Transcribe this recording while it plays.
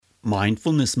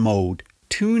Mindfulness Mode.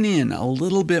 Tune in a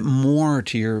little bit more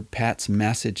to your pet's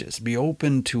messages. Be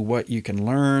open to what you can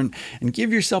learn and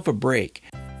give yourself a break.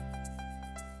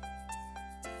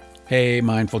 Hey,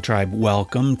 Mindful Tribe,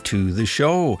 welcome to the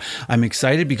show. I'm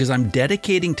excited because I'm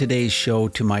dedicating today's show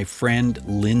to my friend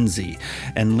Lindsay.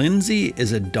 And Lindsay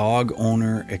is a dog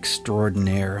owner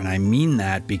extraordinaire. And I mean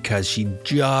that because she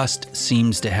just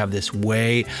seems to have this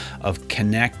way of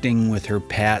connecting with her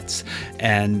pets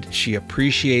and she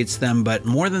appreciates them. But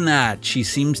more than that, she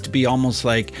seems to be almost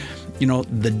like,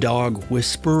 the dog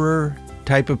whisperer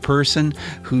type of person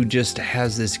who just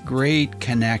has this great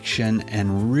connection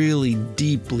and really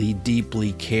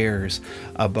deeply cares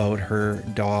about her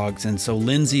dogs. And so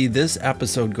Lindsay, this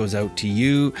episode goes out to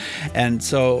you. And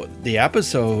so the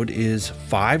episode is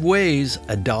 5 ways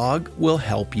a dog will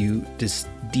help you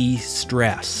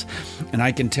de-stress. And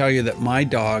I can tell you that my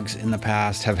dogs in the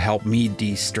past have helped me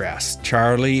de-stress.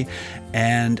 Charlie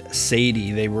and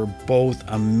Sadie, they were both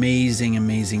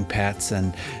amazing pets,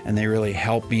 and they really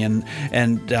helped me. And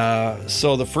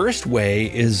so the first way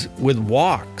is with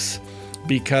walks,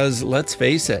 because let's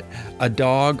face it,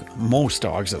 most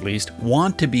dogs at least,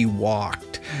 want to be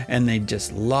walked, and they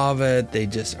just love it. They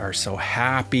just are so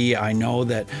happy. I know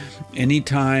that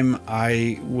anytime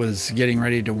I was getting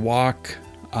ready to walk,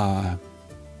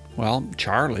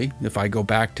 Charlie, if I go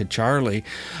back to Charlie,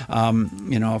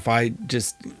 if I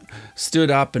just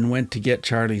stood up and went to get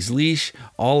Charlie's leash,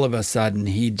 all of a sudden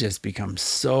he'd just become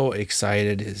so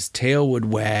excited. His tail would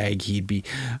wag. He'd be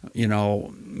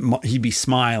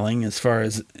smiling as far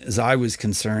as I was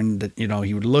concerned, that,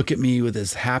 he would look at me with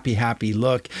his happy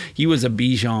look. He was a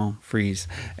Bichon Frise,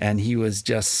 and he was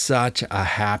just such a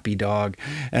happy dog.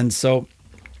 And so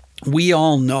we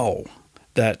all know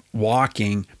that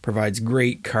walking provides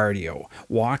great cardio.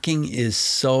 Walking is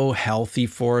so healthy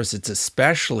for us. It's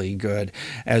especially good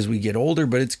as we get older,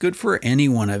 but it's good for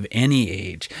anyone of any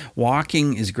age.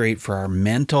 Walking is great for our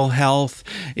mental health.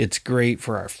 It's great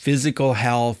for our physical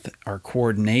health, our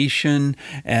coordination,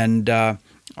 and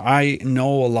I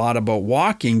know a lot about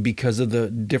walking because of the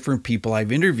different people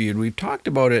I've interviewed. We've talked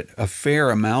about it a fair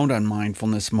amount on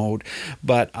Mindfulness Mode,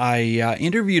 but I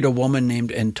interviewed a woman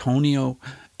named Antonia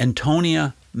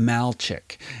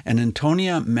Malchik. And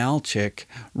Antonia Malchik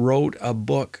wrote a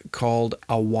book called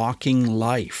A Walking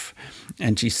Life.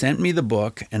 And she sent me the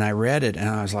book, and I read it, and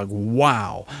I was like,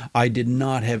 wow, I did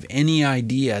not have any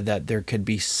idea that there could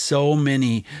be so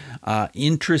many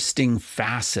interesting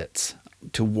facets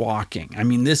to walking. I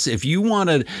mean, if you want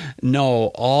to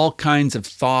know all kinds of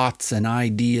thoughts and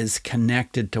ideas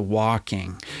connected to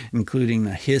walking, including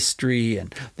the history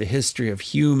of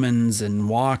humans and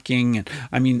walking, and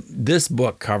I mean, this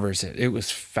book covers it. It was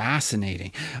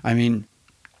fascinating. I mean,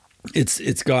 it's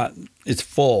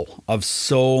full of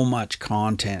so much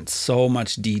content, so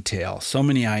much detail, so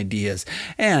many ideas,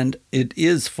 and it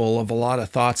is full of a lot of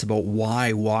thoughts about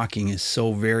why walking is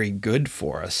so very good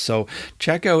for us. So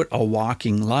check out A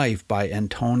Walking Life by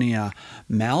Antonia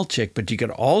Malchik, but you could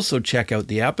also check out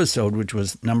the episode, which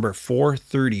was number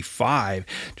 435.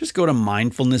 Just go to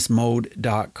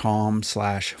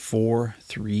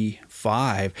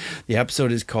mindfulnessmode.com/435. The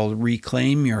episode is called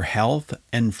Reclaim Your Health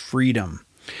and Freedom.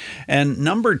 And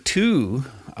number 2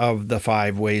 of the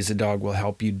 5 ways a dog will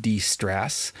help you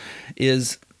de-stress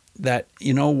is that,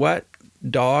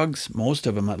 dogs, most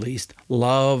of them at least,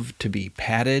 love to be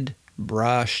petted,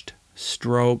 brushed,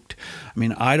 stroked. I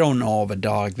mean, I don't know of a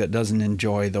dog that doesn't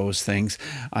enjoy those things.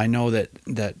 I know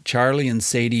that Charlie and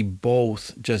Sadie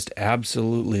both just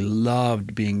absolutely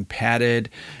loved being petted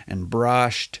and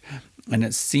brushed. And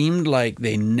it seemed like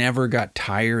they never got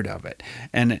tired of it.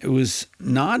 And it was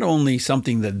not only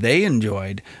something that they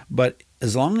enjoyed, but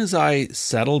as long as I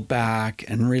settled back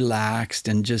and relaxed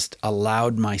and just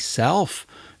allowed myself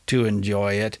to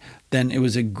enjoy it, then it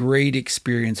was a great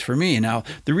experience for me. Now,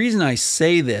 the reason I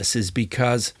say this is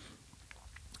because,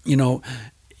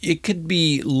 it could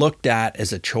be looked at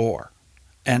as a chore.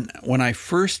 And when I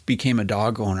first became a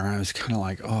dog owner, I was kind of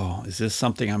like, oh, is this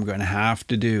something I'm going to have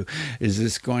to do? Is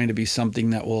this going to be something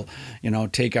that will,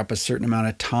 take up a certain amount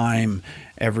of time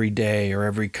every day or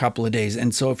every couple of days?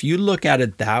 And so if you look at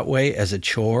it that way as a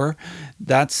chore,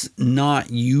 that's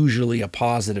not usually a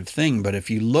positive thing. But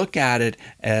if you look at it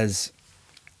as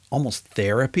almost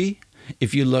therapy,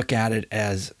 if you look at it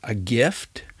as a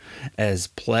gift, as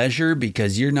pleasure,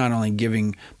 because you're not only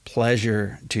giving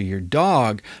pleasure to your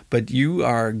dog, but you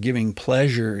are giving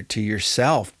pleasure to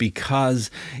yourself, because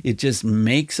it just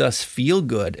makes us feel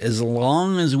good as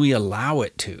long as we allow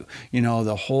it to.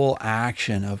 The whole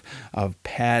action of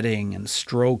petting and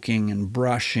stroking and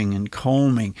brushing and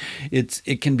combing,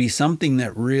 it can be something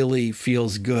that really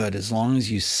feels good as long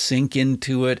as you sink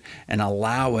into it and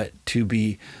allow it to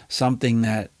be something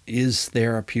that is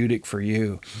therapeutic for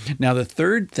you. Now, the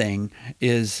third thing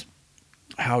is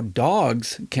how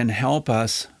dogs can help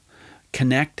us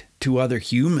connect to other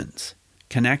humans,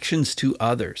 connections to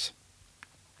others.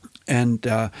 And,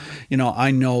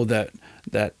 I know that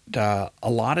a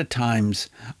lot of times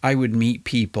I would meet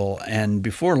people, and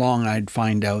before long I'd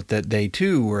find out that they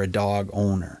too were a dog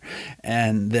owner.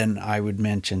 And then I would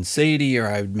mention Sadie, or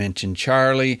I would mention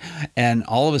Charlie, and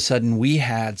all of a sudden we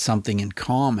had something in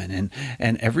common.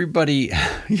 And everybody,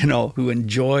 who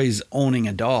enjoys owning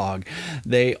a dog,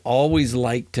 they always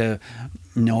like to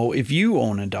know if you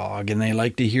own a dog, and they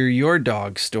like to hear your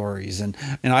dog stories. And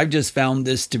I've just found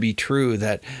this to be true,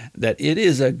 that it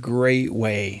is a great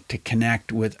way to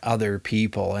connect with other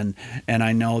people. And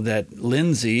I know that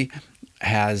Lindsay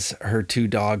has her two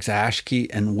dogs, Ashki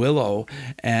and Willow,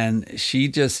 and she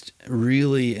just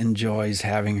really enjoys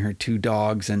having her two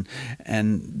dogs.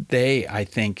 And they, I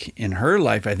think, in her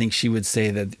life, I think she would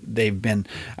say that they've been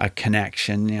a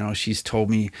connection. She's told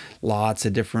me lots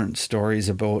of different stories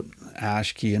about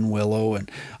Ashki and Willow, and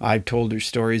I've told her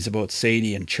stories about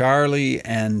Sadie and Charlie.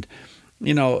 And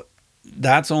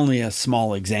that's only a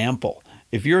small example.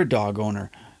 If you're a dog owner,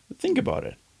 think about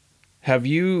it. Have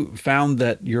you found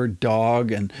that your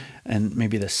dog and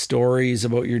maybe the stories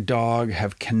about your dog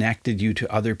have connected you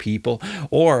to other people?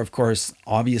 Or, of course,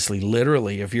 obviously,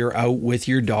 literally, if you're out with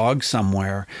your dog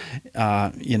somewhere,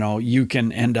 you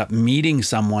can end up meeting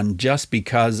someone just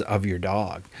because of your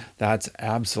dog. That's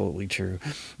absolutely true.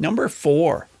 Number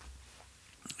 4,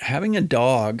 having a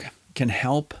dog can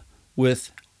help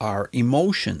with our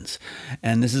emotions.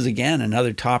 And this is, again,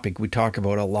 another topic we talk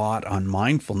about a lot on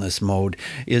mindfulness mode,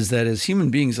 is that as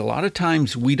human beings, a lot of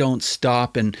times we don't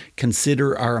stop and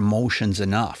consider our emotions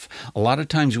enough. A lot of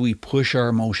times we push our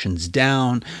emotions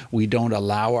down. We don't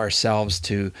allow ourselves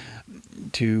to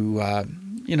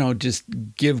just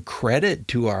give credit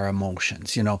to our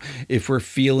emotions. If we're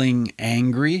feeling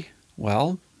angry,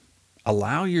 well,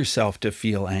 allow yourself to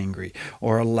feel angry,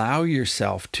 or allow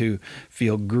yourself to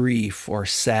feel grief or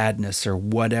sadness or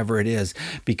whatever it is,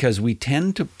 because we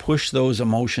tend to push those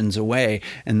emotions away,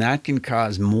 and that can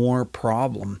cause more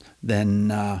problem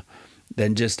than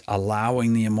just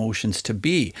allowing the emotions to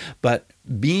be. But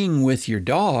being with your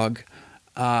dog,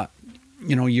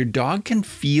 your dog can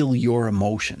feel your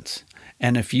emotions.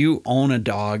 And if you own a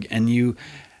dog and you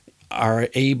are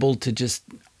able to just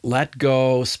let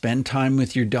go, spend time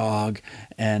with your dog,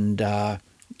 and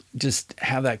just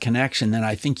have that connection, then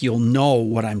I think you'll know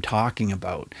what I'm talking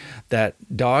about. That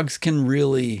dogs can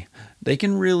really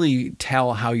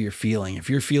tell how you're feeling. If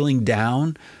you're feeling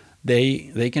down,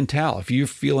 they can tell. If you're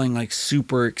feeling like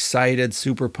super excited,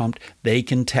 super pumped, they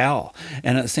can tell.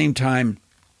 And at the same time,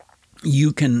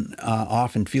 you can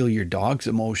often feel your dog's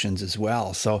emotions as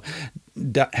well. So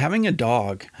having a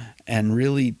dog and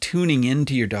really tuning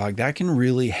into your dog, that can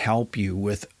really help you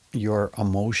with your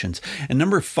emotions. And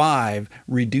number 5,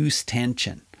 reduce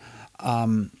tension.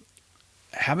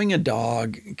 Having a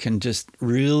dog can just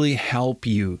really help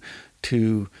you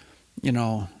to,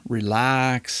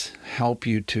 relax, help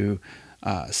you to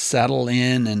settle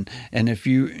in. And if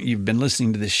you've been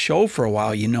listening to this show for a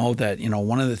while, you know that,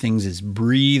 one of the things is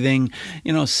breathing.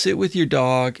 Sit with your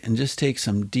dog and just take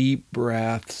some deep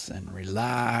breaths and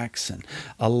relax, and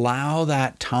allow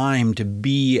that time to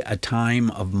be a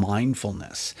time of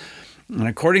mindfulness. And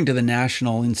according to the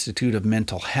National Institute of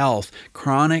Mental Health,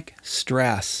 chronic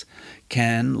stress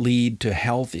can lead to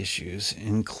health issues,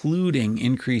 including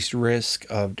increased risk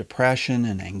of depression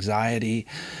and anxiety,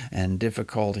 and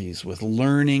difficulties with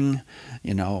learning,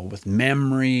 with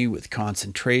memory, with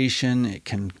concentration. It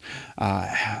can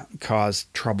cause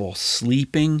trouble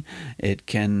sleeping. It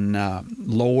can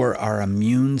lower our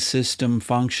immune system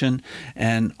function.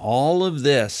 And all of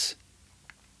this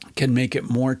can make it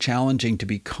more challenging to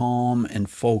be calm and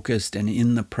focused and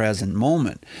in the present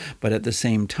moment. But at the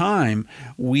same time,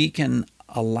 we can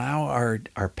allow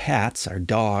our pets, our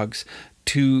dogs,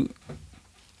 to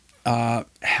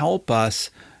help us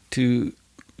to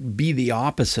be the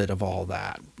opposite of all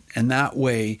that. And that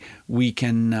way we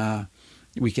can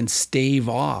stave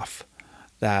off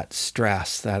that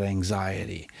stress, that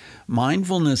anxiety.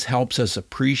 Mindfulness helps us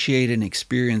appreciate and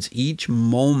experience each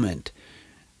moment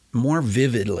more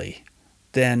vividly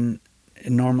than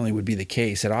normally would be the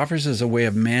case. It offers us a way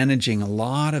of managing a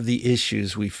lot of the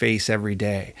issues we face every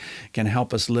day. It can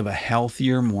help us live a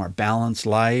healthier, more balanced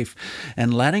life,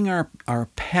 and letting our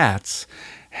pets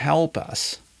help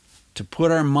us to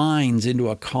put our minds into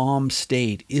a calm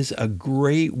state is a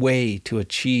great way to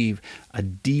achieve a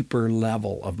deeper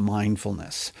level of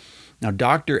mindfulness. Now,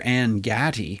 Dr. Ann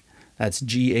Gatty, that's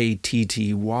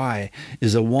Gatty,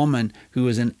 is a woman who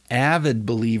is an avid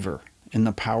believer in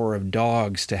the power of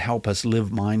dogs to help us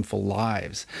live mindful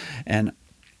lives. And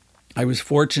I was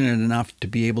fortunate enough to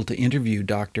be able to interview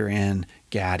Dr. Ann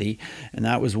Gatty, and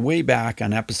that was way back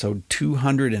on episode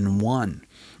 201.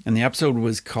 And the episode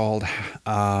was called,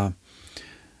 I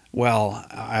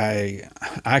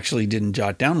actually didn't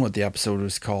jot down what the episode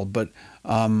was called, but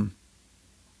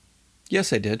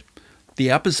yes, I did. The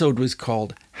episode was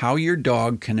called How Your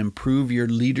Dog Can Improve Your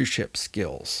Leadership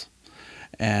Skills.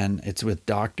 And it's with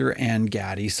Dr. Ann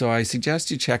Gatty. So I suggest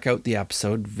you check out the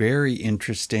episode. Very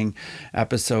interesting.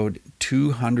 Episode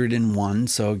 201.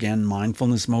 So again,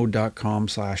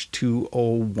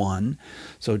 mindfulnessmode.com/201.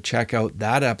 So check out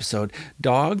that episode.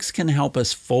 Dogs can help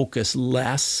us focus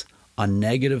less on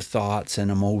negative thoughts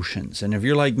and emotions. And if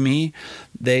you're like me,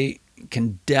 they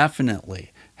can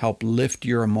definitely help lift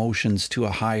your emotions to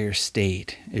a higher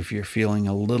state if you're feeling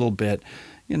a little bit,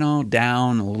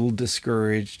 down, a little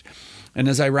discouraged. And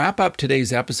as I wrap up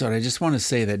today's episode, I just want to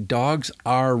say that dogs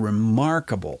are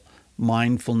remarkable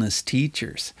mindfulness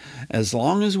teachers. As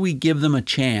long as we give them a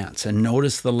chance and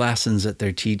notice the lessons that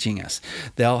they're teaching us,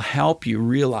 they'll help you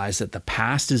realize that the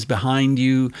past is behind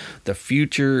you, the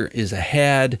future is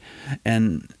ahead,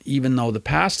 and even though the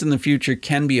past and the future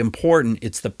can be important,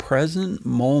 it's the present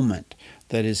moment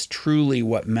that is truly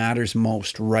what matters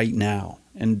most right now.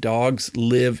 And dogs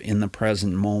live in the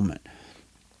present moment.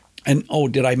 And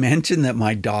did I mention that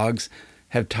my dogs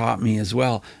have taught me as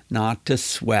well not to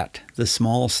sweat the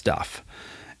small stuff?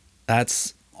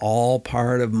 That's all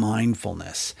part of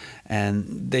mindfulness.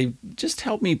 And they just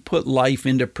help me put life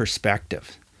into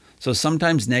perspective. So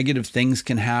sometimes negative things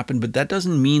can happen, but that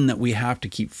doesn't mean that we have to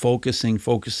keep focusing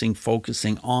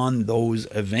on those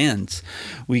events.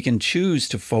 We can choose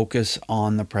to focus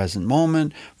on the present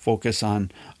moment, focus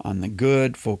on the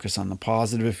good, focus on the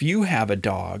positive. If you have a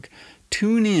dog,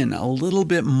 tune in a little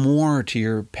bit more to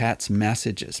your pet's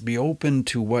messages. Be open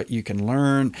to what you can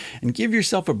learn and give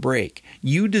yourself a break.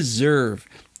 You deserve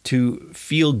to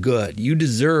feel good. You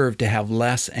deserve to have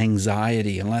less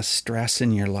anxiety and less stress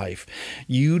in your life.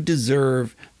 You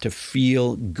deserve to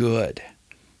feel good.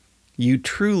 You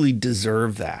truly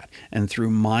deserve that. And through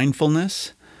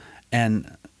mindfulness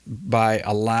and by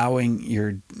allowing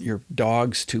your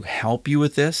dogs to help you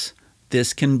with this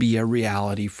can be a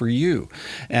reality for you.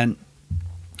 And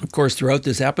of course, throughout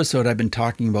this episode, I've been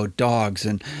talking about dogs,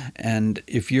 and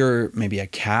if you're maybe a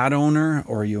cat owner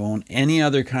or you own any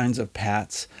other kinds of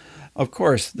pets, of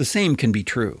course, the same can be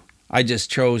true. I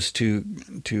just chose to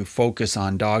focus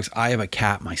on dogs. I have a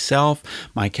cat myself.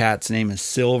 My cat's name is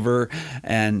Silver,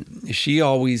 and she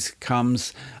always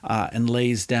comes and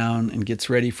lays down and gets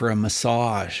ready for a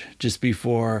massage just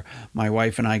before my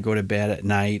wife and I go to bed at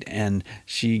night, and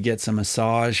she gets a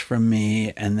massage from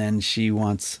me, and then she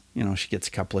wants, she gets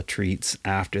a couple of treats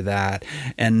after that.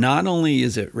 And not only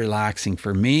is it relaxing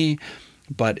for me,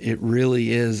 but it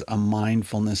really is a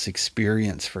mindfulness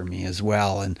experience for me as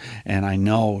well. And I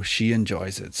know she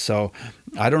enjoys it. So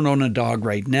I don't own a dog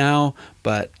right now,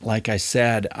 but like I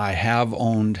said, I have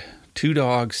owned 2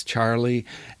 dogs, Charlie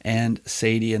and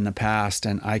Sadie, in the past.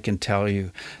 And I can tell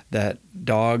you that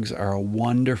dogs are a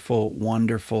wonderful,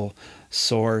 wonderful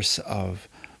source of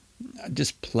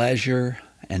just pleasure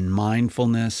and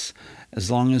mindfulness as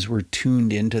long as we're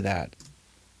tuned into that.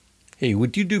 Hey,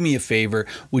 would you do me a favor?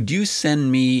 Would you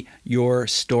send me your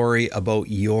story about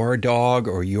your dog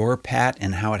or your pet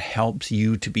and how it helps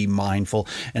you to be mindful?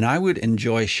 And I would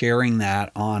enjoy sharing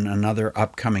that on another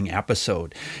upcoming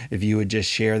episode if you would just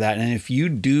share that. And if you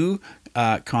do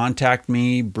contact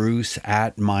me, Bruce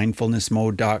at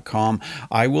mindfulnessmode.com,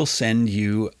 I will send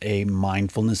you a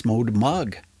Mindfulness Mode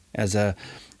mug as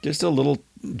just a little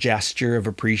gesture of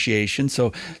appreciation.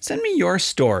 So send me your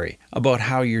story about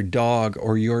how your dog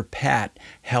or your pet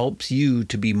helps you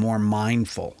to be more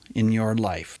mindful in your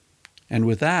life. And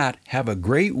with that, have a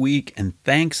great week, and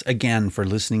thanks again for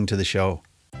listening to the show.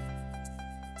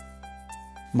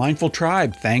 Mindful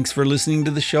Tribe, thanks for listening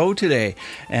to the show today.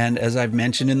 And as I've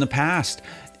mentioned in the past,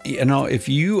 if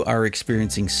you are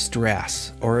experiencing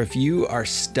stress, or if you are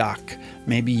stuck,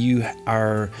 maybe you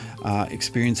are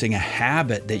experiencing a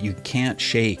habit that you can't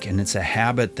shake, and it's a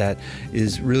habit that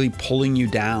is really pulling you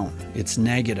down. It's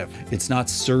negative. It's not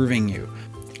serving you.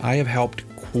 I have helped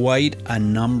quite a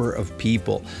number of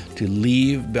people to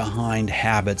leave behind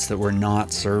habits that were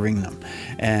not serving them.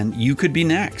 And you could be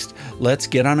next. Let's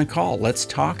get on a call. Let's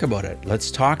talk about it. Let's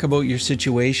talk about your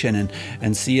situation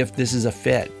and see if this is a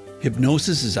fit.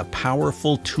 Hypnosis is a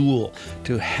powerful tool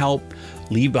to help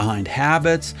leave behind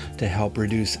habits, to help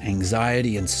reduce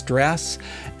anxiety and stress.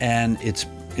 And it's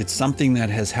something that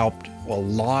has helped a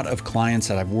lot of clients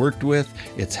that I've worked with.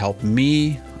 It's helped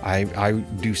me. I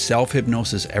do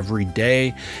self-hypnosis every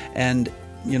day. And,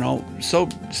 so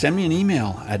send me an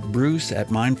email at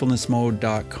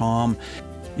bruce@mindfulnessmode.com.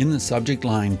 In the subject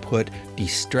line, put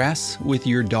 "de-stress with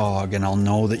your dog," and I'll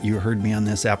know that you heard me on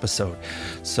this episode.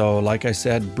 So like I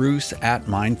said,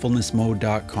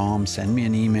 bruce@mindfulnessmode.com. Send me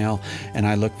an email, and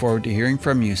I look forward to hearing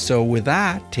from you. So with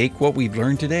that, take what we've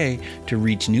learned today to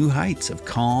reach new heights of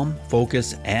calm,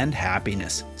 focus, and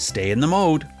happiness. Stay in the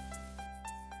mode.